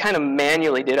 We kind of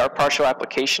manually did our partial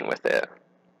application with it.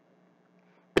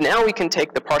 But now we can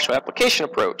take the partial application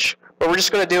approach, where we're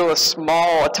just going to deal with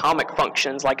small atomic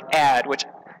functions like add, which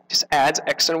just adds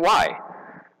x and y.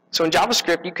 So in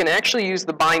JavaScript, you can actually use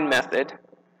the bind method,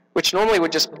 which normally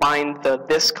would just bind the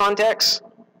this context.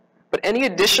 But any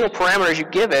additional parameters you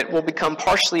give it will become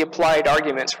partially applied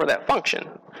arguments for that function.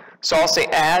 So I'll say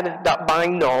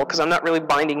add.bind null, because I'm not really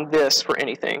binding this for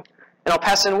anything. And I'll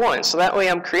pass in 1. So that way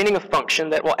I'm creating a function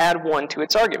that will add 1 to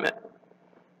its argument.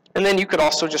 And then you could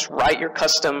also just write your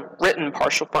custom written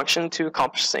partial function to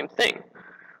accomplish the same thing.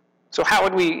 So how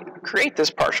would we create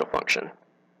this partial function?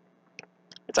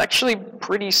 It's actually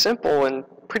pretty simple and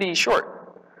pretty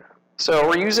short. So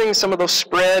we're using some of those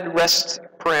spread rest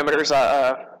parameters,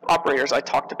 operators I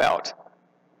talked about.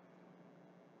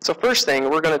 So first thing,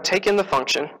 we're going to take in the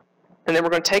function, and then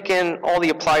we're going to take in all the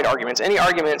applied arguments. Any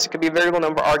arguments, it could be a variable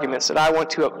number arguments that I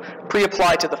want to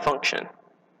pre-apply to the function.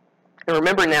 And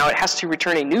remember now, it has to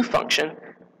return a new function,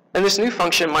 and this new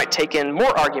function might take in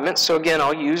more arguments. So again,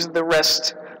 I'll use the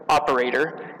rest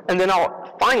operator, and then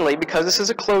I'll finally, because this is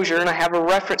a closure and I have a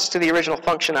reference to the original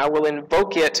function, I will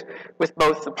invoke it with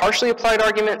both the partially applied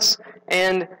arguments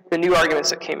and the new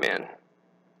arguments that came in.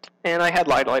 And I had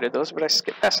highlighted those, but I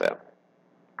skipped past that.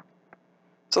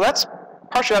 So that's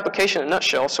partial application in a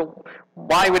nutshell. So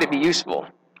why would it be useful?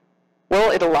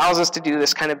 Well, it allows us to do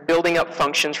this kind of building up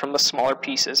functions from the smaller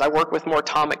pieces. I work with more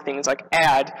atomic things like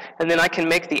add, and then I can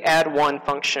make the add1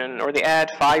 function or the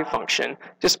add5 function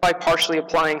just by partially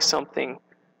applying something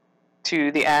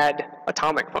to the add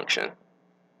atomic function.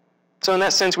 So in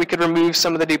that sense, we could remove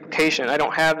some of the duplication. I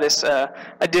don't have this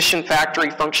addition factory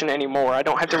function anymore. I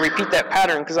don't have to repeat that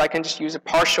pattern because I can just use a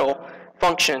partial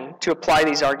function to apply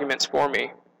these arguments for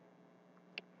me.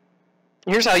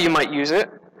 Here's how you might use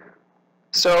it.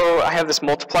 So I have this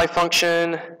multiply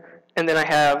function, and then I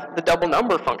have the double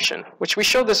number function, which we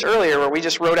showed this earlier where we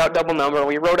just wrote out double number.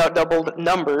 We wrote out double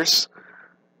numbers,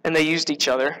 and they used each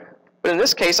other. But in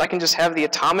this case, I can just have the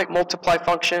atomic multiply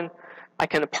function. I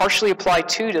can partially apply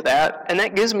 2 to that, and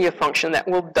that gives me a function that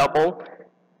will double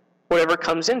whatever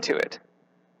comes into it.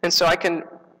 And so I can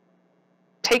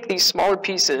take these smaller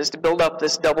pieces to build up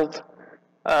this doubled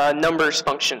numbers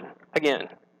function again.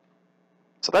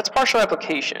 So that's partial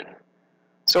application.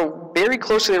 So very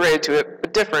closely related to it,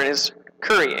 but different, is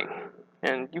currying.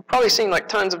 And you've probably seen like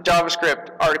tons of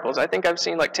JavaScript articles. I think I've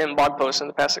seen like 10 blog posts in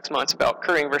the past 6 months about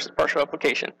currying versus partial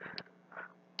application.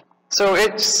 So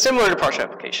it's similar to partial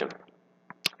application,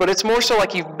 but it's more so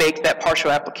like you've baked that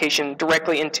partial application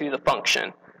directly into the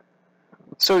function.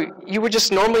 So you would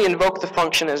just normally invoke the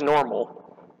function as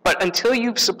normal, but until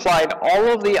you've supplied all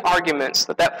of the arguments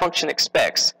that that function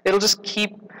expects, it'll just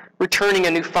keep returning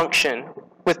a new function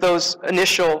with those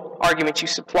initial arguments you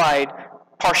supplied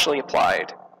partially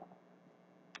applied.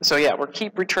 So yeah, we'll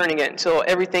keep returning it until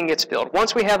everything gets filled.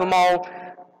 Once we have them all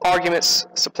arguments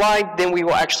supplied, then we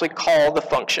will actually call the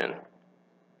function.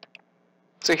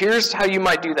 So here's how you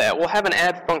might do that. We'll have an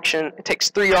add function. It takes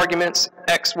 3 arguments,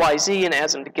 x, y, z, and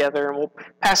adds them together, and we'll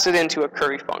pass it into a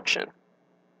curry function.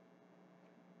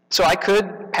 So I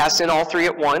could pass in all 3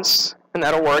 at once, and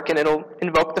that'll work, and it'll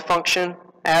invoke the function.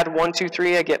 Add 1, 2,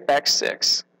 3, I get back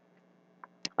 6.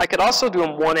 I could also do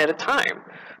them one at a time.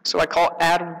 So I call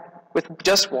add with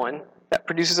just 1. That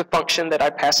produces a function that I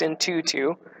pass in 2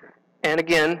 to, and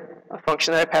again, a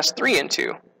function that I pass 3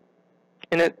 into.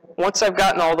 And once I've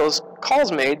gotten all those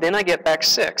calls made, then I get back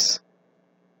 6.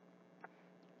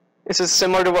 This is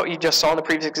similar to what you just saw in the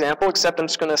previous example, except I'm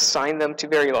just going to assign them to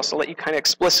variables to let you kind of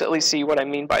explicitly see what I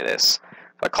mean by this.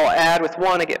 If I call add with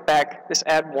 1, I get back this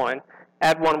add 1.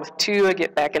 Add 1 with 2, I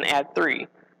get back an add 3.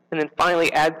 And then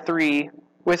finally, add 3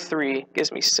 with 3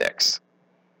 gives me 6.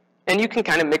 And you can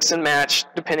kind of mix and match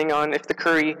depending on if the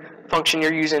curry function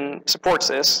you're using supports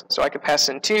this. So I could pass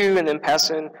in 2 and then pass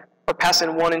in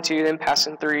 1 and 2, then pass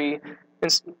in 3,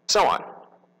 and so on.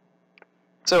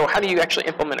 So how do you actually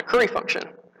implement a curry function?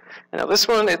 Now this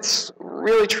one, it's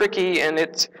really tricky, and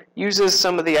it uses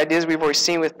some of the ideas we've already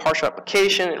seen with partial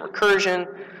application and recursion.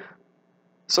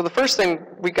 So the first thing,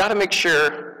 we got to make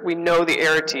sure we know the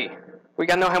arity. We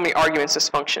got to know how many arguments this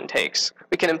function takes.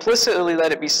 We can implicitly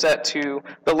let it be set to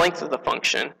the length of the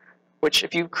function, which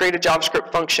if you create a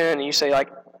JavaScript function and you say like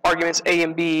arguments A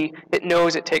and B, it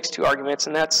knows it takes 2 arguments,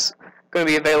 and that's going to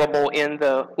be available in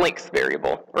the length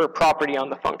variable or property on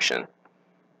the function.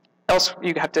 Else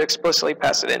you have to explicitly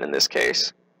pass it in this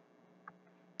case.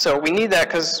 So we need that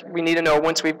because we need to know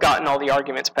once we've gotten all the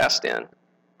arguments passed in.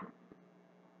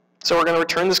 So we're going to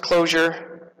return this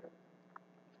closure,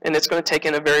 and it's going to take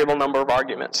in a variable number of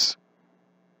arguments.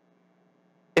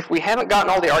 If we haven't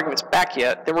gotten all the arguments back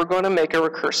yet, then we're going to make a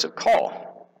recursive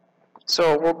call.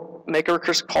 So we'll make a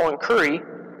recursive call in curry.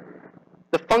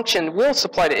 The function we'll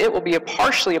supply to it will be a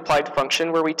partially applied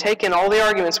function where we take in all the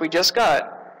arguments we just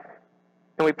got,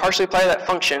 and we partially apply that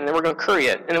function, and then we're going to curry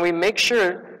it. And then we make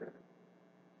sure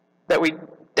that we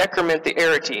decrement the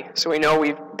arity, so we know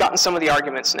we've gotten some of the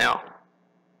arguments now.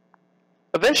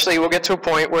 Eventually, we'll get to a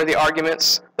point where the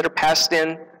arguments that are passed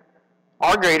in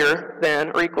are greater than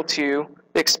or equal to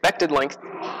the expected length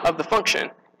of the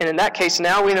function. And in that case,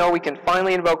 now we know we can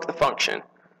finally invoke the function.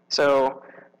 So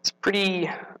it's pretty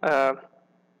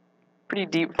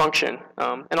deep function.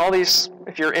 And all these,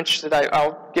 if you're interested,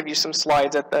 I'll give you some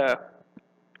slides at the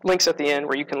links at the end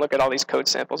where you can look at all these code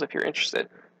samples if you're interested.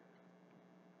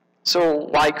 So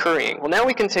why currying? Well, now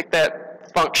we can take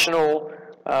that functional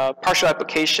partial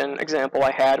application example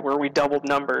I had where we doubled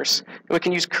numbers. And we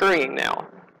can use currying now.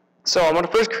 So I'm going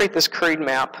to first create this curried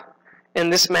map.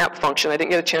 And this map function, I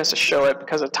didn't get a chance to show it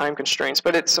because of time constraints,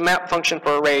 but it's a map function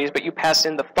for arrays, but you pass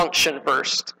in the function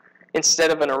first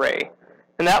instead of an array.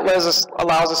 And that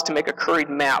allows us to make a curried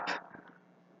map.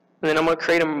 And then I'm going to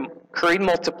create a curried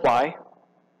multiply.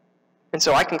 And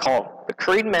so I can call the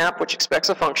curried map, which expects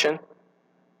a function,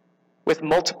 with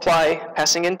multiply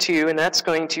passing in 2, and that's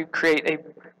going to create a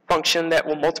function that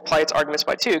will multiply its arguments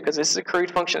by 2, because this is a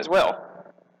curried function as well.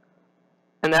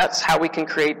 And that's how we can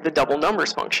create the double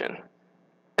numbers function.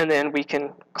 And then we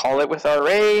can call it with our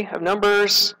array of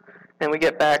numbers, and we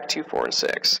get back 2, 4, and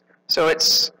 6. So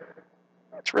it's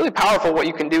really powerful what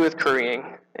you can do with currying.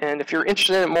 And if you're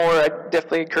interested in it more, I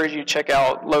definitely encourage you to check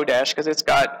out Lodash, because it's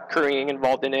got currying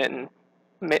involved in it, and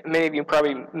many of you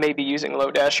probably may be using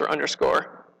Lodash or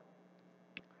underscore.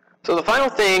 So the final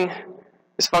thing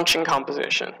is function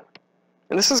composition.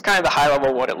 And this is kind of the high level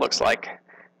of what it looks like.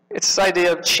 It's this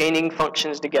idea of chaining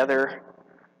functions together,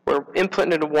 where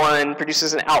input into one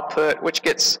produces an output, which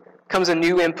becomes a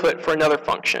new input for another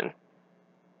function.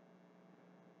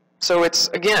 So it's,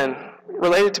 again,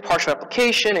 related to partial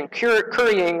application and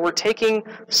currying. We're taking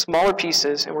smaller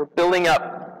pieces and we're building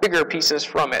up bigger pieces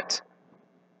from it.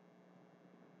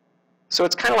 So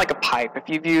it's kind of like a pipe. If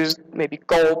you've used maybe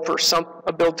Gulp or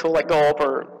a build tool like Gulp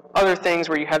or other things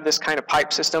where you have this kind of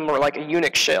pipe system, or like a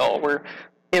Unix shell where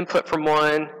input from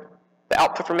one, the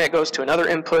output from it goes to another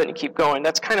input, and you keep going.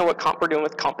 That's kind of what we're doing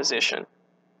with composition.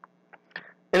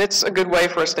 And it's a good way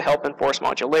for us to help enforce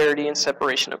modularity and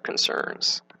separation of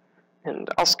concerns. And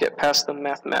I'll skip past the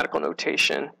mathematical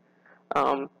notation.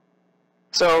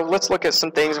 So let's look at some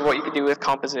things of what you could do with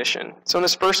composition. So in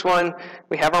this first one,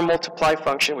 we have our multiply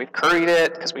function. We've curried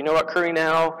it because we know about curry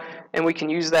now, and we can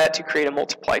use that to create a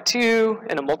multiply 2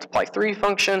 and a multiply 3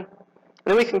 function. And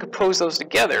then we can compose those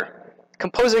together.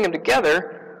 Composing them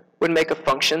together would make a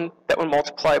function that would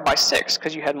multiply by 6,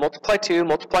 because you had multiply 2,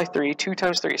 multiply 3, 2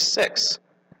 times 3 is 6.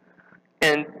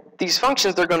 And these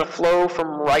functions, they're going to flow from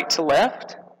right to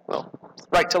left. Well,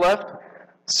 right to left.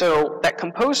 So that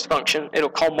composed function, it'll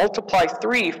call multiply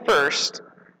 3 first.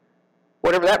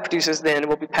 Whatever that produces then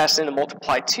will be passed into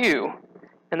multiply 2.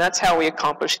 And that's how we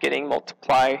accomplish getting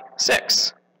multiply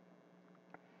 6.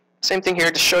 Same thing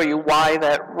here to show you why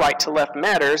that right to left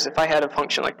matters. If I had a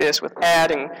function like this with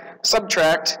add and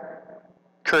subtract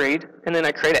curried, and then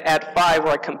I create an add 5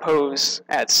 where I compose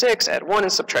add 6, add 1,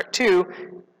 and subtract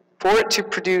 2, for it to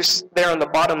produce there on the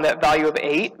bottom that value of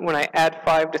 8, when I add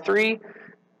 5 to 3,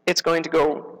 it's going to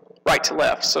go right to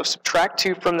left. So subtract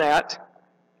 2 from that,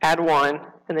 add 1,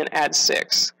 and then add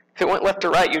 6. If it went left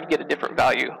to right, you'd get a different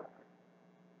value.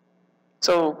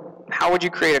 So how would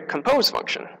you create a compose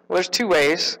function? Well, there's two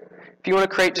ways. If you want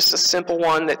to create just a simple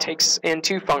one that takes in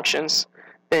 2 functions,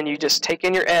 then you just take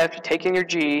in your f, you take in your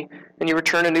g, and you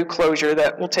return a new closure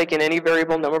that will take in any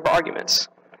variable number of arguments.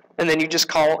 And then you just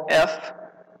call f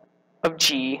of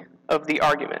g of the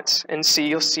arguments. And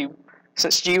you'll see,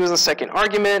 since g was the second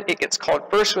argument, it gets called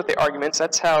first with the arguments.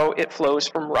 That's how it flows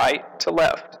from right to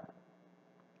left.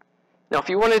 Now, if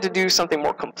you wanted to do something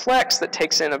more complex that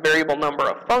takes in a variable number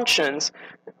of functions,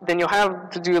 then you'll have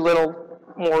to do a little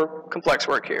more complex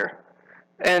work here.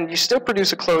 And you still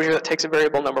produce a closure that takes a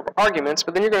variable number of arguments,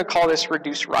 but then you're going to call this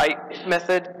reduce right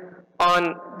method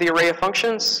on the array of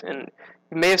functions. And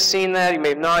you may have seen that, you may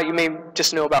have not, you may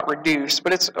just know about reduce,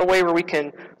 but it's a way where we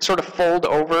can sort of fold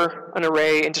over an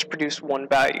array and just produce one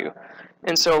value.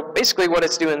 And so basically what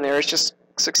it's doing there is just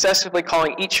successively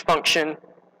calling each function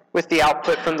with the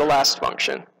output from the last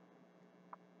function.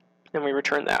 And we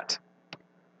return that.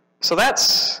 So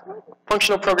that's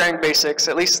functional programming basics,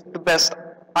 at least the best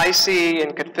I see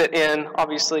and could fit in,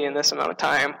 obviously, in this amount of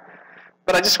time.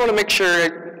 But I just want to make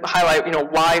sure, highlight,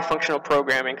 why functional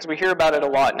programming, because we hear about it a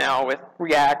lot now with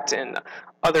React and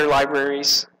other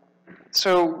libraries.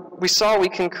 So we saw we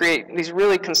can create these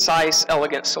really concise,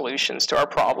 elegant solutions to our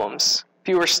problems.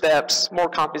 Fewer steps, more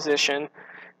composition.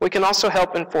 We can also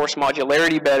help enforce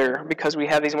modularity better because we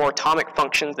have these more atomic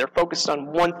functions. They're focused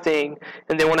on one thing,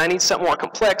 and then when I need something more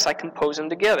complex, I compose them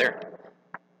together.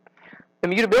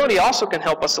 Immutability also can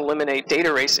help us eliminate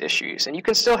data race issues, and you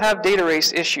can still have data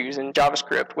race issues in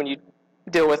JavaScript when you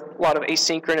deal with a lot of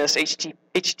asynchronous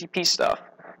HTTP stuff,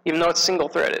 even though it's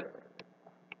single-threaded.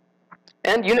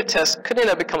 And unit tests could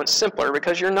end up becoming simpler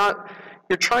because you're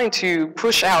trying to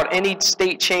push out any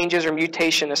state changes or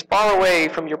mutation as far away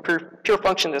from your pure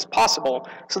function as possible,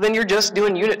 so then you're just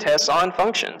doing unit tests on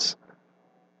functions.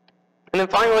 And then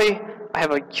finally, I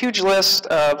have a huge list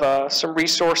of some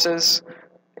resources,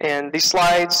 and these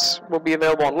slides will be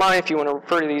available online if you want to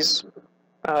refer to these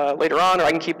later on, or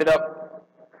I can keep it up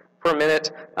for a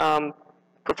minute.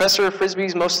 Professor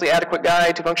Frisbee's Mostly Adequate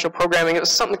Guide to Functional Programming. It was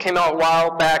something that came out a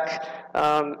while back.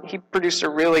 He produced a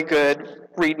really good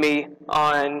README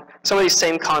on some of these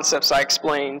same concepts I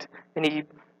explained, and he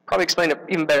probably explained it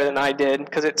even better than I did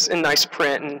because it's in nice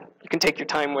print and you can take your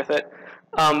time with it.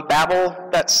 Babel,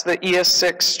 that's the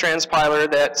ES6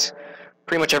 transpiler that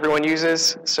pretty much everyone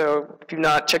uses, so if you've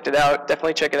not checked it out,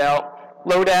 definitely check it out.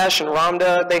 Lodash and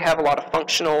Ramda, they have a lot of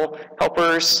functional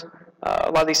helpers.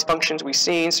 A lot of these functions we've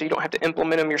seen, so you don't have to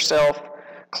implement them yourself.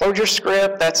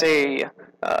 ClojureScript, that's a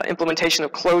implementation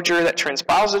of Clojure that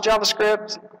transpiles the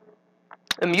JavaScript.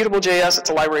 Immutable.js, it's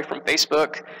a library from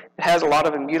Facebook. It has a lot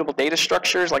of immutable data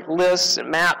structures like lists and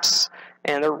maps,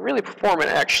 and they're really performant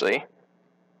actually.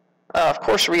 Of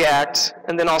course, React,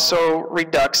 and then also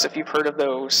Redux, if you've heard of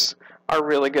those, are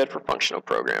really good for functional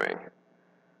programming.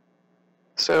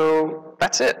 So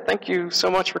that's it. Thank you so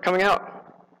much for coming out.